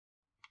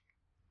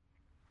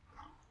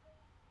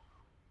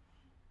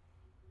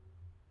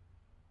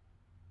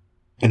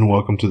and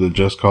welcome to the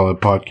Just Call It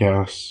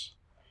podcast.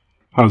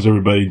 How's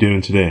everybody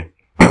doing today?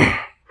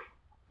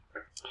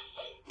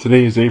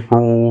 Today is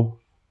April,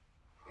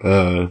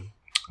 I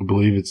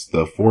believe it's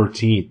the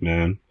 14th,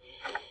 man.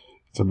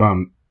 It's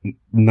about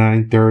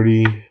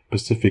 9:30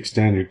 Pacific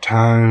Standard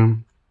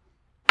Time.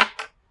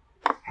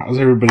 How's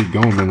everybody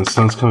going, man? The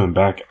sun's coming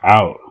back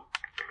out.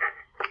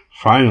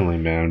 Finally,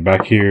 man.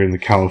 Back here in the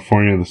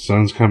California, the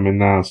sun's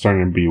coming out. It's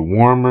starting to be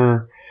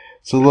warmer.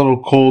 It's a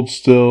little cold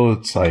still.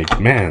 It's like,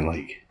 man,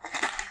 like,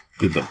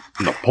 did the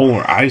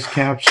polar ice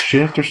caps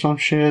shift or some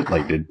shit?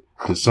 Like, did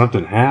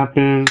something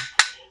happen?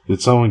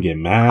 Did someone get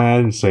mad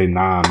and say,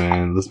 nah,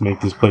 man, let's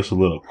make this place a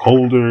little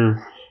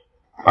colder?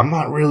 I'm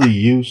not really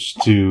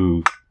used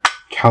to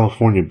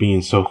California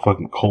being so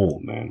fucking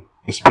cold, man.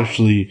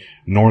 Especially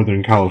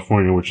Northern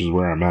California, which is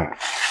where I'm at.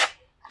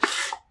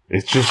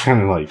 It's just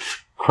kind of like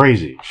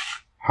crazy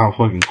how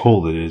fucking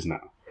cold it is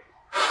now.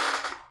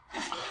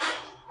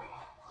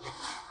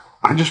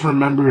 I just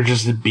remember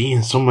just it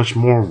being so much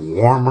more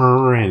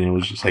warmer, and it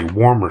was just like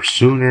warmer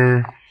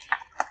sooner.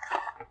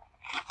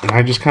 And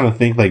I just kind of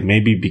think like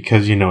maybe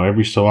because,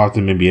 every so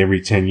often, maybe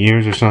every 10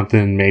 years or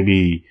something,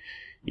 maybe,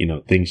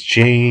 things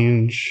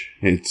change.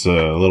 It's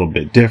a little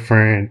bit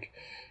different.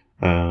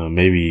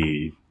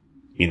 Maybe,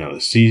 the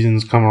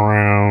seasons come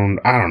around.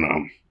 I don't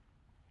know.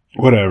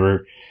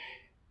 Whatever.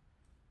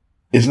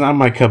 It's not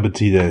my cup of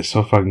tea that it's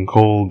so fucking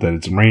cold, that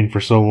it's rained for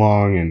so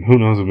long, and who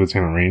knows if it's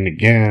going to rain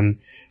again.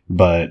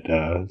 But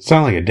it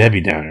sounds like a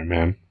Debbie Downer,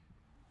 man.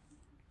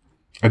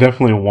 I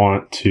definitely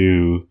want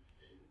to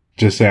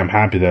just say I'm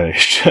happy that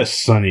it's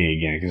just sunny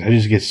again, because I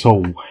just get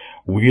so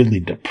weirdly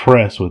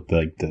depressed with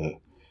like the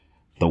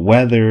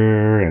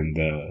weather and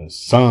the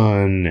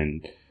sun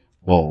and,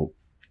 well,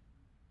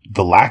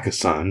 the lack of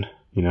sun,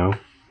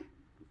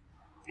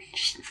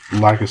 just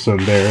lack of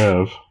sun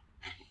thereof.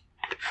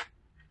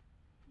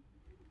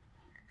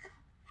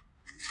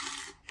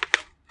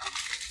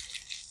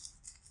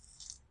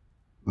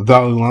 The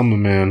Dalai Lama,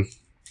 man.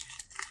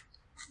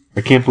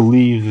 I can't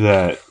believe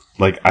that.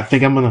 Like, I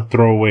think I'm gonna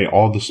throw away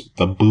all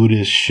the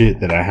Buddhist shit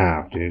that I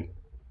have, dude.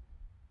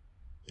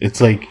 It's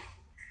like,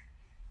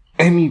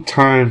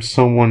 anytime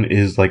someone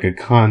is like a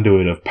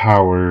conduit of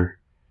power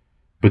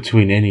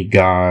between any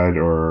god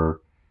or,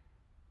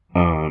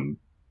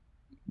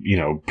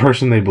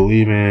 person they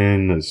believe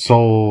in, a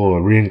soul,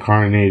 a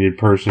reincarnated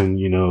person,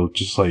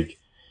 just like,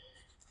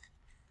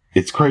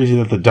 it's crazy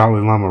that the Dalai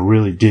Lama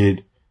really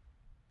did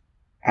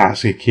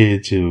ask a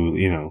kid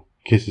to,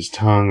 kiss his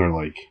tongue or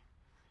like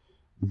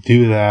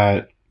do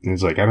that. And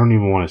it's like, I don't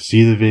even want to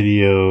see the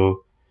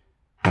video.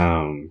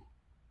 No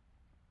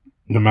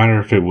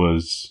matter if it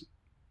was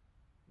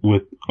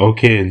with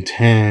okay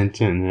intent,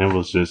 and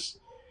it's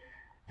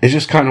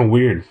just kind of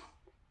weird.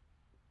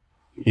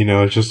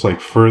 It just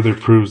like further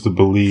proves the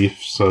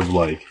beliefs of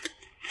like,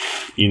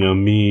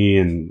 me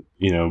and,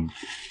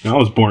 I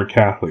was born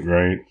Catholic,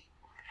 right?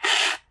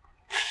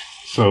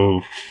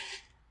 So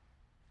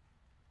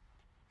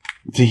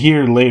to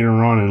hear later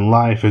on in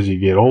life as you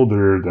get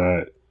older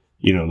that,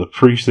 the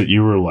priest that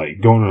you were like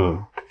going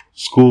to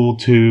school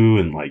to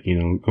and like,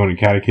 going to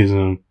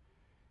catechism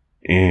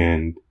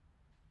and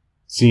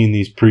seeing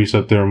these priests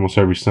up there almost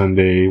every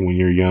Sunday when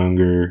you're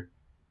younger,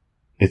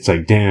 it's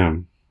like,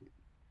 damn,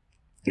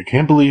 I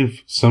can't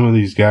believe some of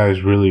these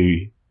guys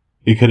really,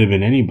 it could have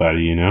been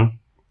anybody,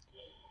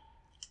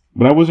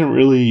 But I wasn't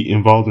really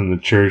involved in the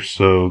church,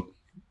 so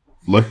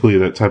luckily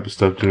that type of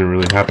stuff didn't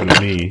really happen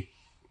to me.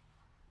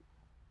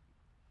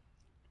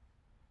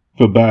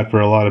 Feel bad for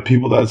a lot of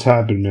people that's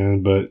happened,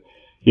 man. But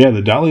yeah,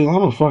 the Dalai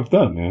Lama fucked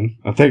up, man.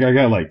 I think I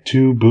got like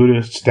 2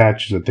 Buddhist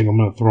statues. I think I'm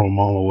gonna throw them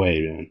all away,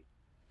 man.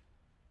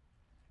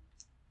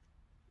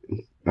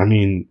 I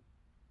mean,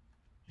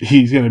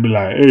 he's gonna be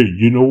like, hey,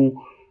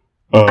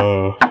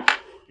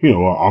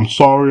 I'm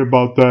sorry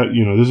about that.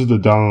 This is the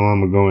Dalai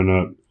Lama going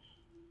up,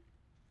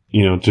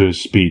 to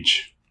his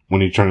speech when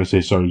he's trying to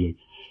say sorry. He's like,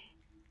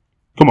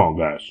 come on,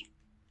 guys.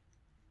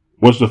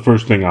 What's the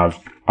first thing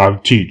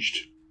I've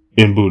teached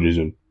in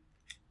Buddhism?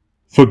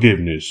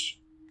 Forgiveness.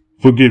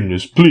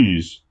 Forgiveness,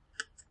 please.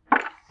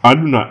 I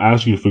do not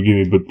ask you to forgive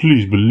me, but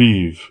please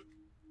believe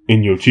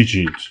in your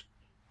teachings.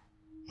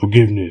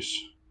 Forgiveness.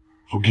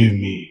 Forgive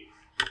me.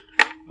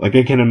 Like,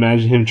 I can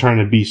imagine him trying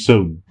to be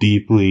so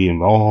deeply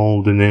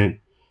involved in it.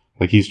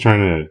 Like, he's trying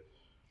to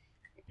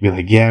be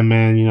like, yeah,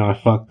 man, I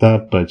fucked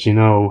up, but,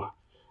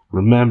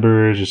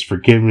 remember, just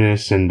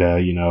forgiveness, and,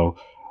 I'm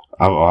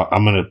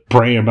gonna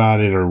pray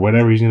about it, or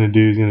whatever he's gonna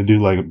do. He's gonna do,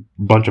 like, a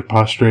bunch of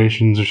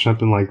prostrations or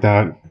something like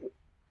that.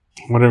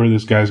 Whatever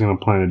this guy's gonna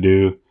plan to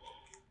do,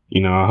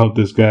 I hope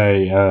this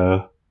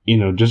guy,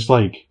 just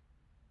like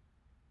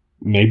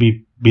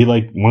maybe be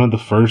like one of the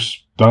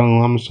first Dalai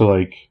Lamas to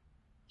like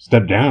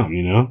step down,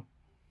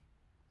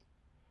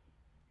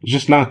 It's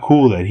just not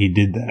cool that he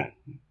did that.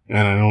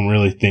 And I don't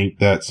really think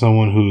that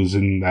someone who's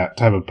in that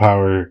type of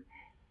power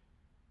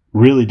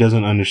really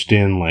doesn't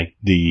understand like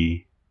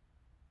the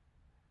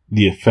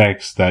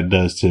effects that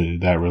does to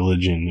that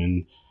religion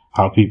and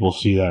how people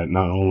see that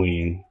not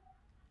only in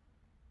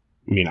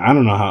I mean, I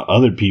don't know how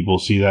other people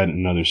see that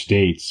in other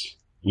states.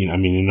 You know, I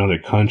mean, in other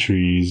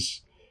countries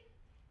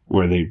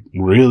where they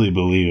really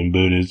believe in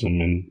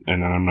Buddhism,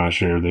 and I'm not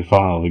sure if they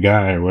follow the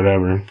guy or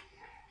whatever.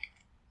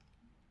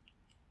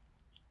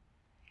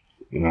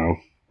 You know,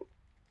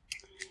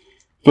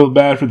 feel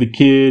bad for the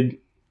kid.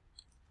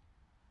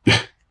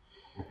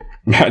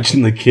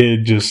 Imagine the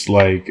kid just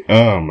like,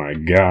 oh my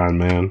god,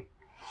 man.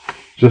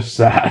 Just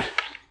sad.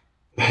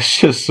 It's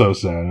just so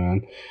sad,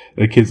 man.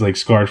 The kid's like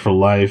scarred for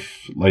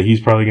life. Like,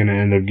 he's probably going to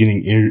end up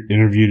getting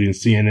interviewed in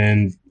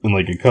CNN in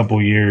like a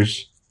couple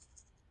years.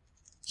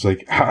 It's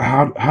like,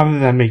 how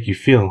did that make you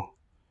feel?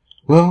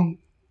 Well,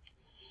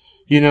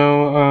 you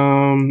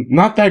know,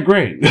 not that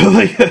great.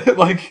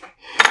 like,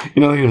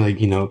 you know, they're like,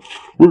 you know,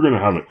 we're going to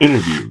have an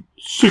interview,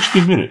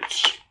 60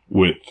 minutes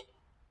with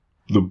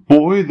the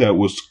boy that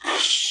was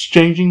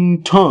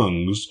exchanging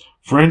tongues,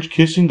 French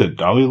kissing the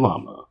Dalai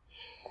Lama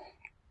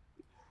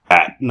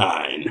at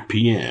 9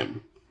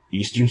 p.m.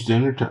 Eastern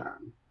Standard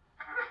Time.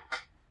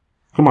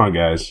 Come on,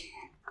 guys.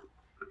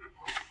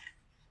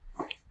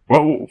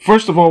 Well,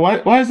 first of all,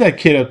 why is that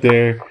kid up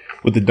there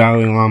with the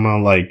Dalai Lama?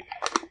 Like,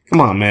 come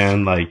on,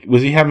 man. Like,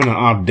 was he having an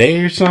off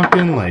day or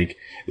something? Like,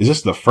 is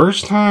this the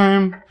first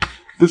time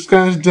this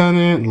guy's done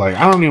it? Like,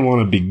 I don't even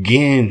want to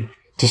begin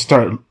to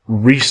start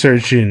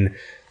researching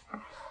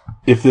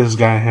if this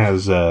guy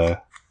has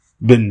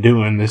been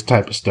doing this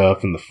type of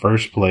stuff in the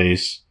first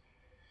place.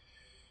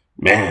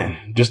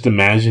 Man, just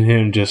imagine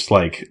him just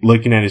like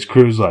looking at his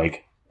cruise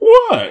like,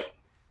 what?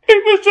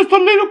 It was just a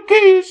little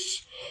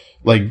kiss.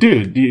 Like,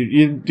 dude,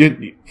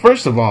 you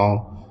first of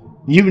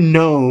all, you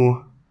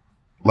know,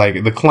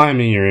 like, the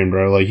climate you're in,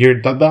 bro. Like,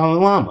 you're the Dalai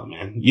Lama,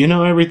 man. You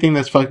know everything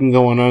that's fucking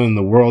going on in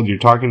the world. You're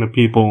talking to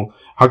people.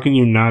 How can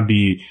you not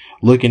be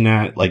looking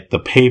at, like, the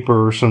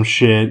paper or some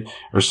shit?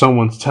 Or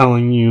someone's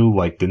telling you,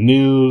 like, the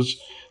news?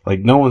 Like,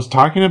 no one's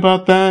talking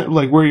about that?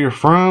 Like, where you're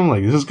from?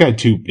 Like, is this guy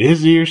too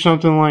busy or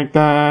something like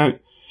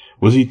that?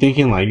 Was he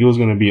thinking, like, it was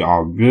gonna be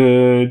all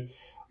good?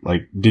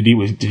 Like, did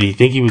he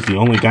think he was the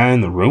only guy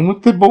in the room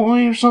with the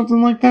boy or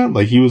something like that?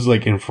 Like, he was,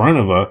 like, in front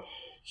of a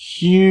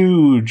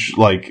huge,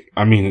 like,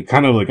 I mean,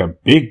 kind of like a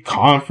big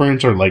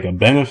conference or, like, a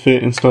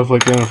benefit and stuff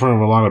like that in front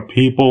of a lot of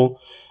people.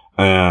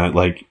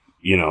 Like,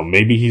 you know,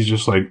 maybe he's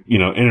just, like, you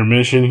know,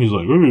 intermission. He's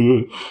like,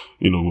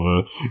 you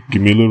know,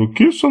 give me a little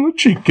kiss on the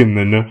cheek and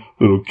then a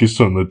little kiss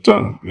on the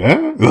tongue.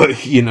 Yeah?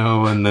 Like, you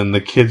know, and then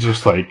the kid's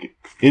just, like,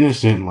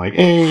 innocent, like,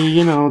 hey,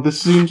 you know,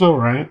 this seems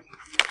alright.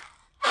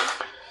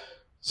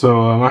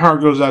 So, my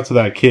heart goes out to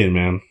that kid,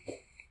 man.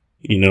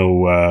 You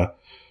know,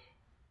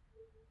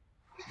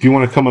 if you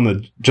want to come on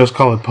the Just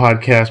Call It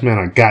podcast, man,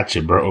 I got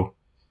you, bro.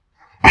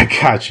 I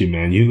got you,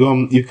 man.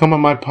 You come on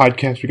my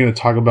podcast, we're going to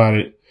talk about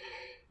it.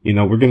 You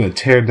know, we're going to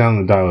tear down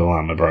the Dalai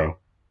Lama, bro.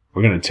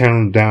 We're going to tear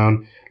him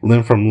down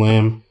limb from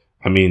limb.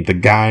 I mean, the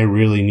guy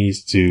really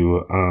needs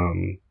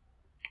to,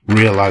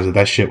 realize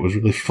that shit was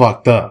really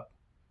fucked up.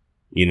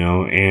 You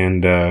know,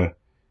 and,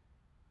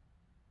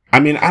 I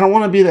mean, I don't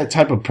want to be that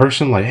type of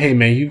person like, hey,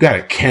 man, you got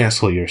to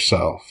cancel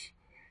yourself.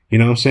 You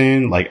know what I'm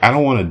saying? Like, I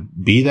don't want to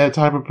be that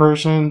type of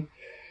person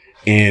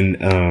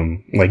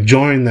and, like,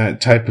 join that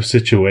type of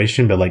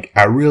situation. But, like,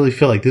 I really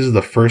feel like this is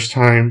the first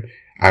time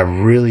I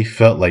really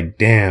felt like,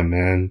 damn,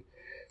 man,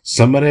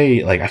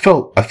 somebody, like, I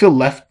feel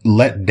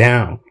let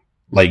down.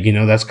 Like, you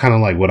know, that's kind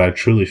of like what I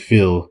truly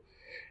feel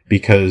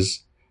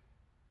because,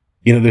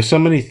 you know, there's so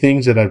many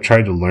things that I've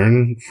tried to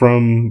learn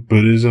from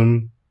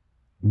Buddhism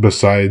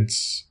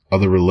besides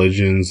other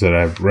religions that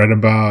I've read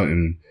about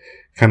and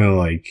kind of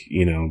like,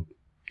 you know,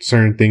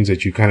 certain things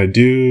that you kind of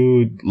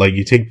do, like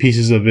you take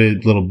pieces of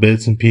it, little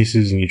bits and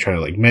pieces, and you try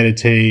to like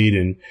meditate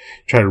and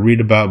try to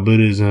read about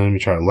Buddhism, you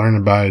try to learn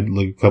about it,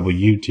 look at a couple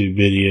YouTube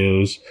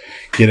videos,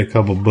 get a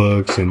couple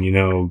books, and you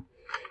know,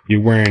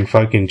 you're wearing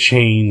fucking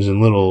chains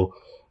and little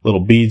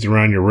beads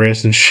around your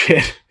wrist and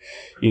shit.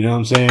 You know what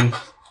I'm saying?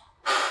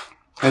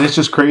 And it's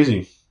just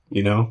crazy,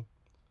 you know?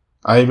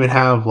 I even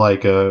have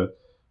like a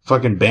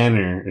fucking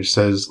banner. It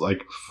says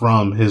like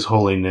from His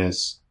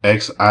Holiness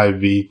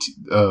XIV,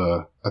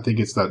 I think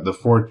it's that the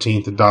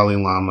 14th Dalai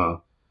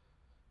Lama.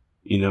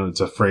 You know, it's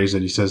a phrase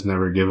that he says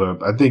never give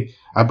up. I think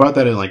I bought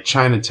that in like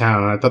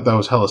Chinatown and I thought that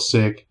was hella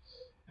sick.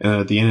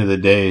 And at the end of the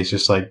day, it's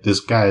just like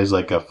this guy is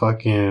like a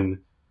fucking,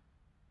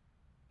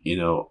 you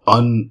know,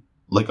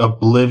 like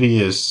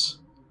oblivious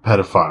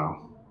pedophile.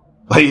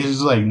 Like he's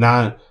just like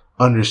not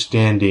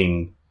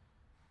understanding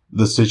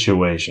the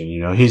situation,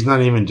 you know. He's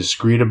not even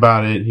discreet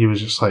about it. He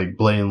was just like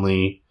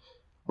blatantly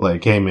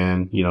like, hey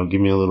man, you know, give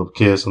me a little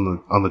kiss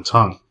on the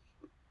tongue.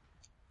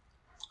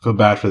 Feel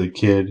bad for the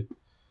kid,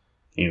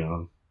 you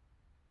know.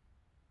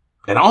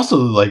 And also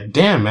like,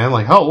 damn man,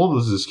 like how old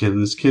was this kid?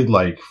 This kid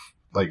like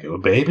a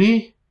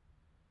baby?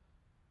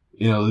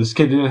 You know, this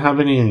kid didn't have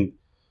any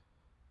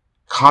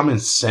common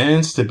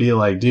sense to be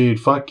like, dude,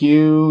 fuck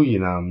you, you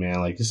know, man,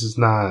 like this is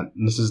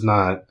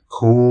not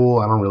cool.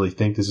 I don't really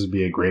think this would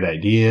be a great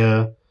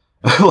idea.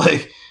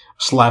 Like,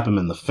 slap him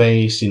in the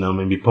face, you know,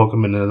 maybe poke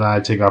him in the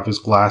eye, take off his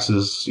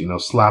glasses, you know,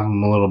 slap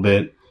him a little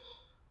bit.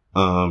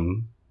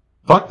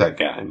 Fuck that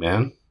guy,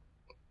 man.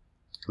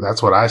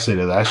 That's what I say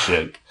to that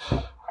shit.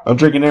 I'm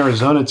drinking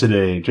Arizona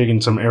today.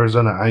 Drinking some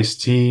Arizona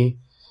iced tea.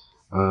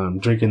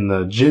 Drinking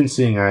the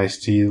ginseng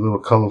iced tea, a little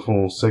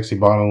colorful, sexy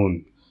bottle,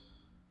 and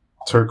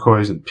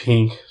turquoise and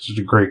pink. Such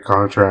a great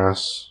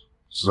contrast.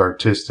 This is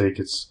artistic.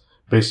 It's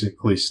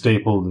basically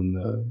stapled in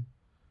the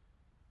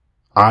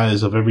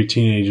eyes of every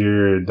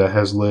teenager that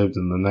has lived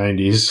in the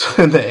 90s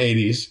and the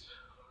 80s.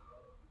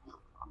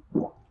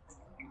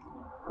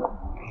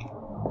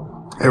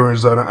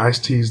 Arizona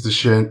iced tea is the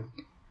shit.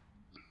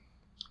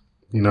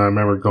 You know, I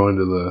remember going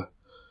to the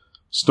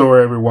store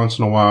every once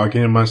in a while,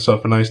 getting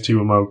myself an iced tea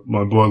with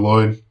my boy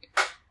Lloyd,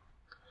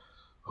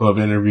 who I've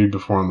interviewed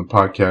before on the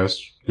podcast.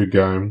 Good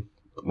guy,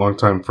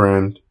 longtime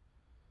friend.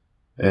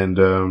 And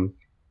it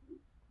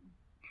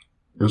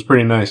was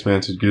pretty nice,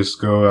 man, to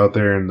just go out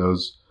there in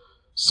those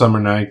summer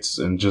nights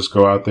and just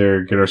go out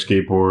there, get our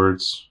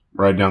skateboards,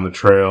 ride down the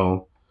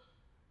trail,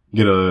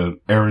 get a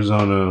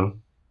Arizona,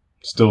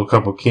 still a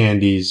couple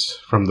candies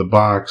from the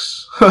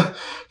box,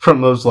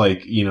 from those,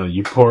 like, you know,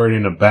 you pour it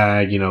in a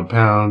bag, you know,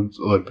 pounds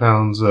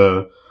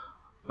in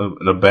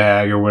a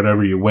bag or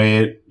whatever, you weigh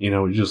it, you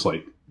know, just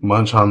like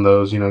munch on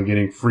those, you know,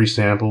 getting free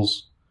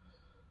samples,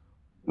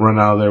 run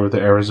out of there with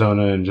the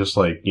Arizona and just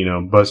like, you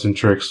know, busting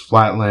tricks,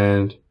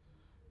 flatland,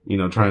 you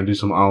know, trying to do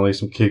some ollie,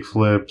 some kick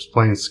flips,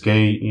 playing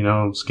skate, you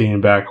know,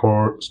 skating back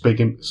home,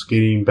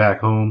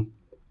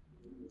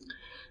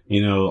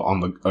 you know,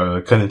 on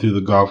the, cutting through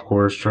the golf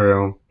course,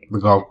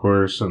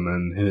 and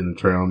then hitting the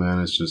trail,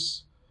 man. It's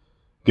just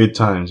good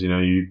times. You know,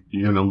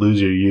 you're going to lose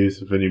your youth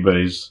if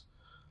anybody's,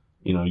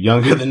 you know,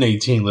 younger than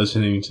 18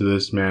 listening to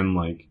this, man,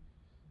 like,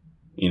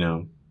 you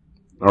know,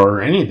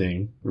 or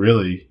anything,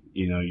 really.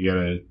 You know, you got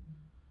to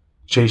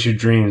chase your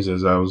dreams,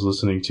 as I was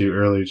listening to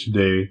earlier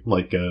today,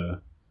 like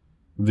a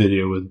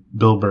video with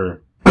Bill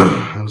Burr.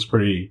 It was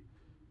pretty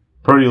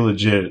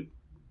legit.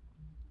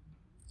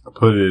 I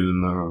put it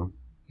in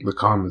the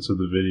comments of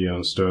the video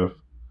and stuff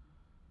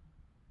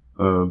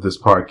of this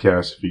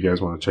podcast if you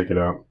guys want to check it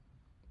out.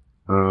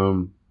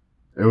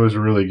 It was a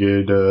really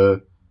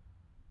good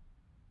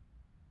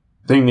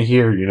thing to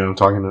hear, you know,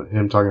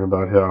 him talking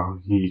about how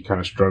he kind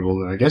of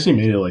struggled, and I guess he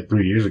made it like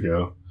 3 years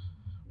ago,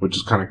 which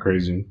is kind of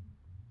crazy.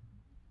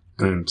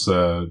 And it's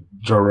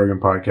Joe Rogan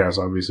podcast,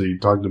 obviously, he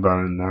talked about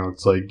it, and now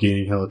it's like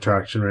gaining hella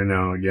traction right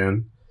now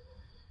again.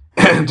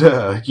 And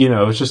you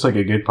know, it's just like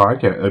a good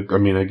podcast. I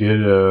mean, a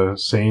good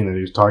saying that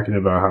he was talking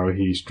about how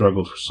he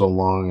struggled for so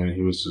long, and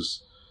he was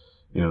just,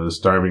 you know, the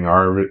starving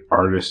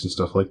artist and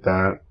stuff like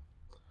that.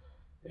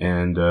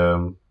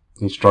 And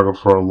he struggled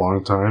for a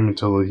long time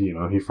until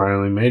he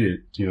finally made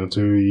it, you know, to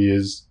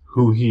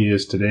who he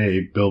is today.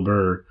 Bill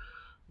Burr,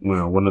 you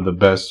know, one of the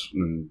best,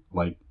 and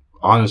like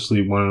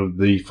honestly one of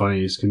the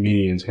funniest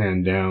comedians,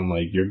 hand down.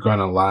 Like, you're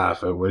gonna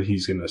laugh at what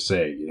he's gonna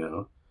say, you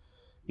know,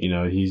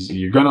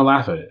 you're gonna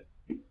laugh at it.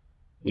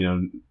 You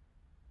know,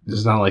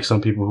 it's not like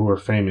some people who are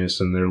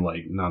famous and they're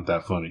like not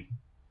that funny.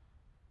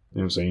 You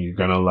know what I'm saying? You're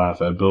gonna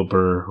laugh at Bill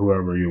Burr,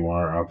 whoever you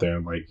are out there.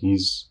 Like,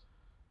 his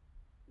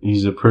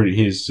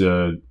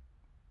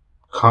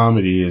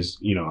comedy is,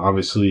 you know,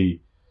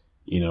 obviously,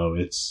 you know,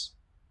 it's,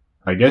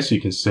 I guess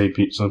you can say,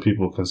 some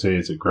people can say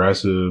it's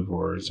aggressive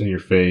or it's in your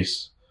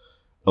face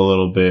a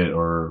little bit,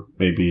 or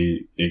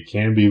maybe it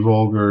can be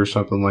vulgar or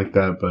something like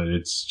that, but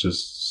it's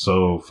just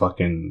so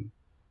fucking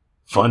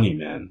funny,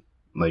 man.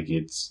 Like,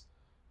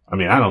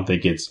 I don't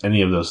think it's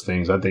any of those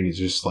things. I think it's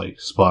just like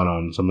spot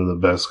on. Some of the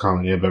best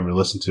comedy I've ever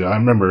listened to. I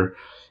remember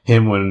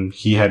him when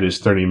he had his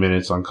 30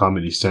 minutes on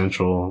Comedy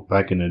Central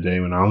back in the day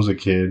when I was a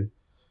kid,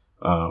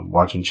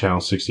 watching Channel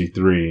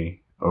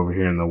 63 over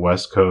here in the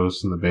West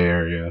Coast in the Bay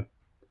Area,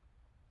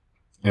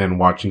 and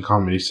watching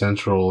Comedy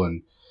Central,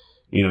 and,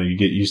 you know,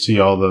 you see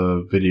all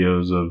the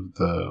videos of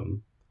the,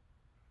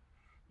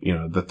 you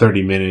know, the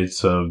 30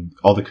 minutes of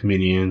all the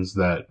comedians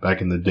that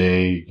back in the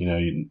day, you know,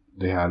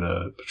 they had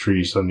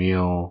Patrice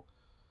O'Neal,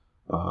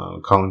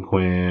 Colin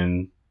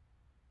Quinn,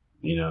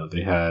 you know,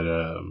 they had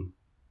a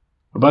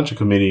bunch of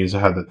comedians that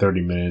had the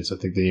 30 minutes. I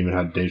think they even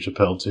had Dave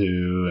Chappelle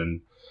too,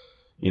 and,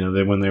 you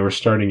know, when they were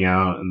starting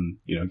out and,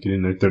 you know,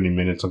 getting their 30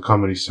 minutes on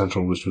Comedy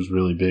Central, which was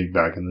really big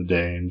back in the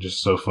day and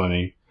just so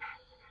funny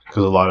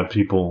because a lot of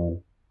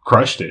people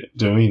crushed it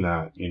doing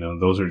that. You know,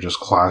 those are just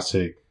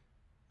classic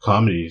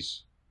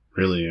comedies,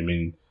 really. I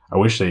mean, I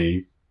wish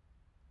they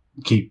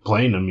keep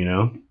playing them, you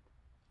know.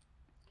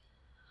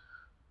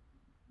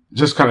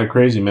 Just kind of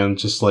crazy, man.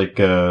 Just like,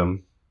 well,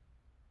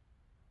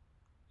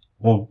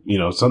 you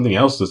know, something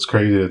else that's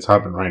crazy that's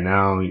happened right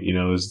now, you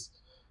know, is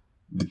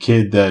the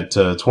kid, that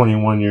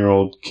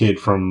 21-year-old kid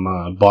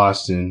from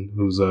Boston,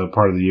 who's a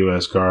part of the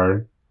U.S.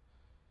 Guard,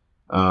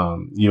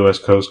 U.S.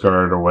 Coast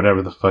Guard, or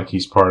whatever the fuck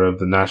he's part of,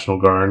 the National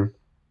Guard.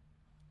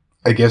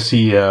 I guess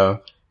he had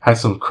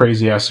some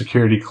crazy ass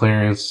security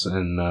clearance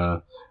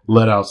and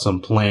let out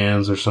some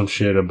plans or some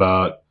shit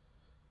about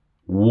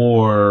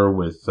war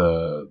with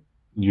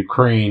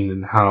Ukraine,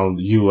 and how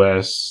the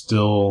U.S.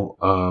 still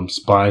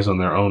spies on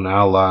their own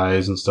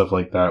allies and stuff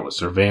like that with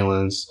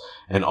surveillance,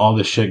 and all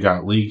this shit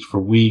got leaked for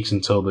weeks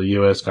until the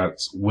U.S. got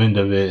wind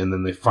of it, and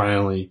then they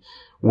finally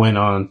went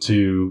on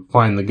to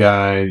find the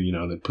guy. You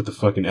know, they put the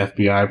fucking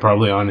FBI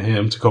probably on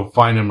him to go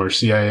find him, or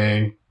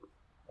CIA.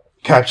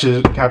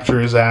 Capture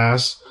his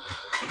ass.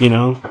 You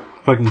know?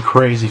 Fucking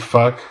crazy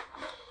fuck.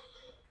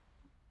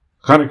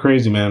 Kind of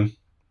crazy, man.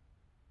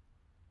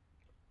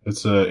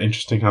 It's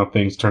interesting how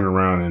things turn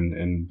around,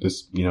 and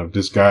this, you know,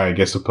 this guy, I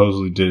guess,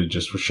 supposedly did it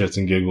just for shits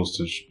and giggles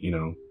to, you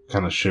know,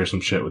 kind of share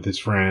some shit with his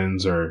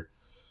friends or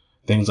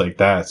things like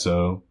that.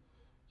 So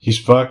he's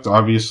fucked,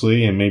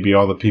 obviously, and maybe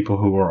all the people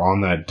who were on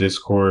that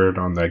Discord,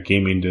 on that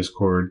gaming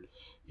Discord,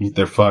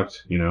 they're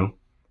fucked, you know.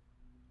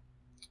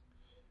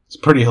 It's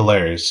pretty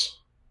hilarious.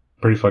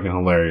 Pretty fucking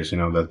hilarious, you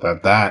know,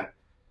 that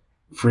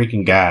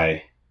freaking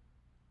guy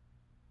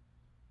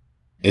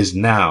is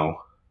now,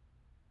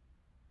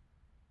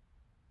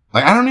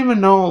 like, I don't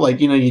even know,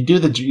 like, you know, you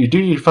do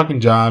your fucking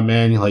job,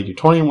 man. You're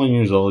 21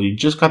 years old. You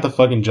just got the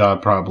fucking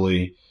job,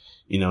 probably.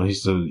 You know,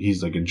 he's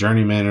like a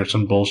journeyman or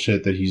some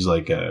bullshit that he's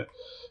like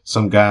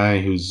some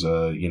guy who's,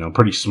 you know,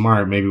 pretty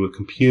smart, maybe with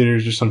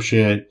computers or some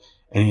shit.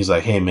 And he's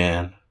like, hey,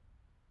 man,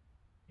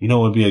 you know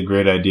what would be a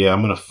great idea?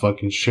 I'm going to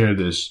fucking share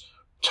this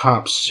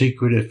top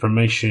secret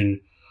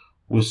information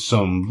with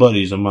some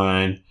buddies of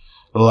mine.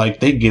 Like,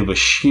 they give a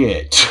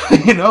shit.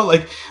 You know,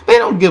 like, they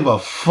don't give a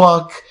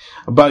fuck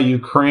about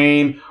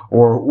Ukraine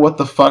or what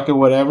the fuck or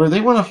whatever.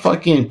 They want to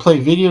fucking play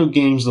video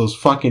games, those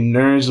fucking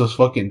nerds, those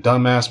fucking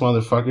dumbass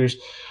motherfuckers.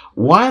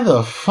 Why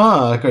the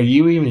fuck are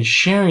you even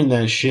sharing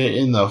that shit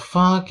in the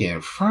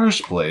fucking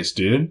first place,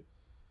 dude?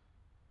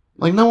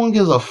 Like, no one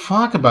gives a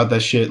fuck about that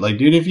shit. Like,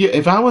 dude,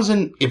 if I was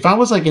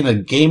like in a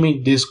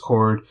gaming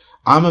Discord,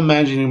 I'm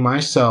imagining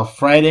myself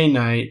Friday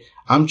night,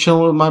 I'm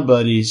chilling with my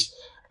buddies,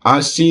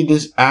 I see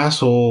this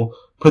asshole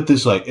put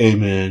this like, hey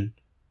man,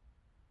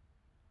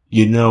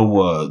 you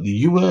know, the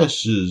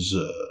U.S. is,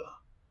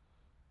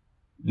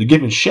 they're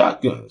giving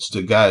shotguns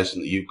to guys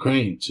in the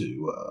Ukraine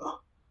to,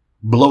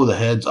 blow the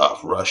heads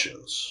off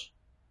Russians.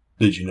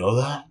 Did you know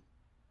that?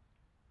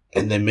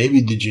 And then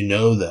maybe did you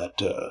know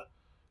that,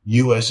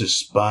 U.S. is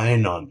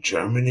spying on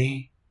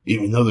Germany,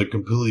 even though they're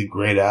completely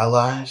great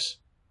allies?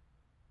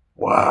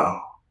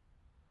 Wow.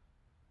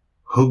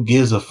 Who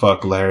gives a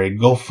fuck, Larry?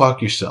 Go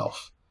fuck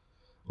yourself.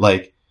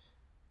 Like,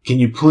 can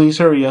you please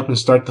hurry up and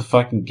start the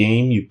fucking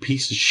game, you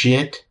piece of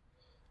shit?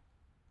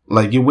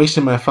 Like, you're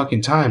wasting my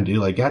fucking time, dude.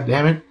 Like, God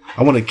damn it.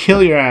 I want to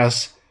kill your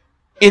ass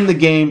in the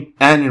game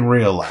and in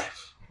real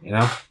life. You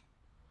know?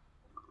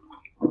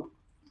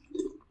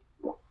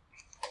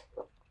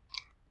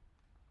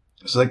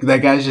 It's like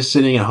that guy's just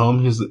sitting at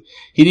home.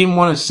 He didn't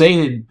want to say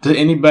it to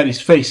anybody's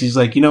face. He's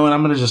like, you know what?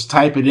 I'm going to just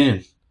type it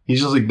in. He's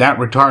just like that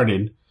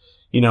retarded.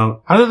 You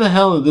know, how the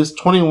hell did this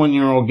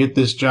 21-year-old get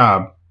this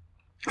job?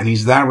 And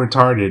he's that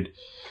retarded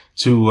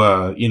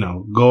to, you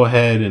know, go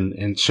ahead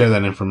and share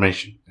that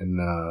information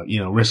and, you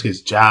know, risk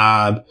his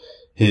job,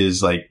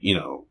 his, like, you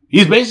know,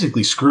 he's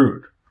basically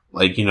screwed.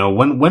 Like, you know,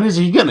 when is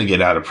he going to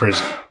get out of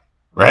prison?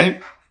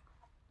 Right?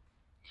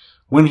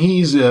 When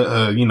he's,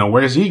 you know,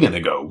 where's he going to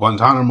go?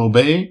 Guantanamo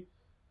Bay?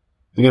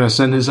 They're going to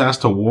send his ass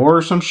to war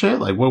or some shit?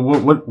 Like,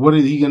 what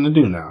is he going to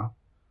do now?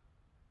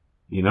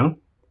 You know?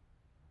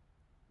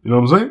 You know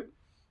what I'm saying?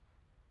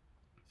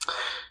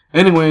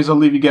 Anyways, I'll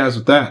leave you guys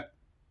with that.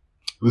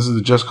 This is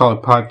the Just Call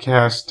It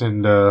podcast,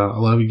 and I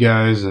love you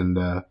guys, and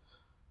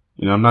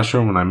you know, I'm not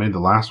sure when I made the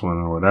last one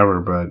or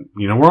whatever, but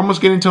you know, we're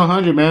almost getting to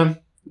 100, man.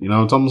 You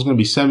know, it's almost going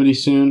to be 70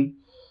 soon,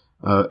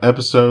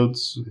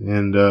 episodes,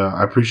 and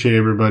I appreciate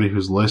everybody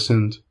who's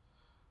listened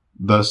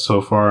thus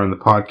so far in the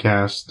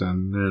podcast,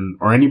 and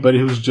or anybody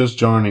who's just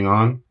joining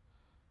on.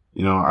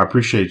 You know, I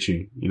appreciate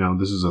you. You know,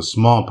 this is a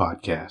small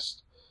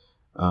podcast.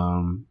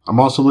 I'm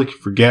also looking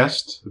for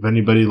guests. If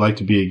anybody would like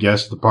to be a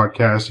guest of the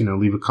podcast, you know,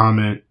 leave a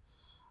comment.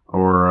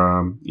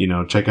 Or, you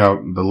know, check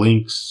out the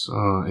links,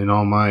 in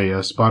all my,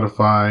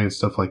 Spotify and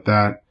stuff like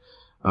that.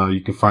 You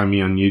can find me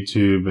on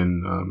YouTube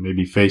and,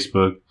 maybe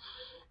Facebook.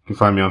 You can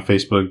find me on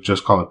Facebook,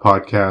 Just Call It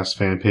Podcast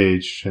fan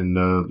page. And,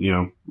 you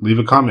know, leave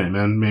a comment,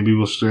 man. Maybe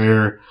we'll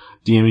share,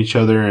 DM each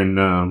other,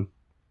 and,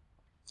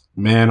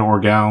 man or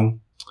gal,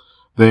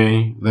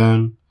 they,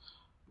 them,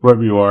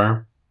 whoever you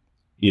are,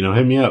 you know,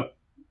 hit me up.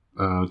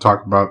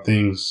 Talk about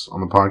things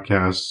on the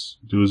podcast,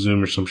 do a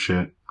Zoom or some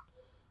shit.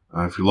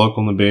 If you're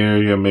local in the Bay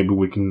Area, maybe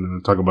we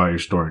can talk about your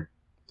story.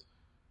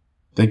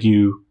 Thank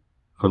you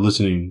for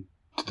listening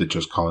to the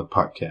Just Call It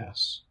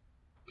podcast.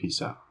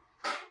 Peace out.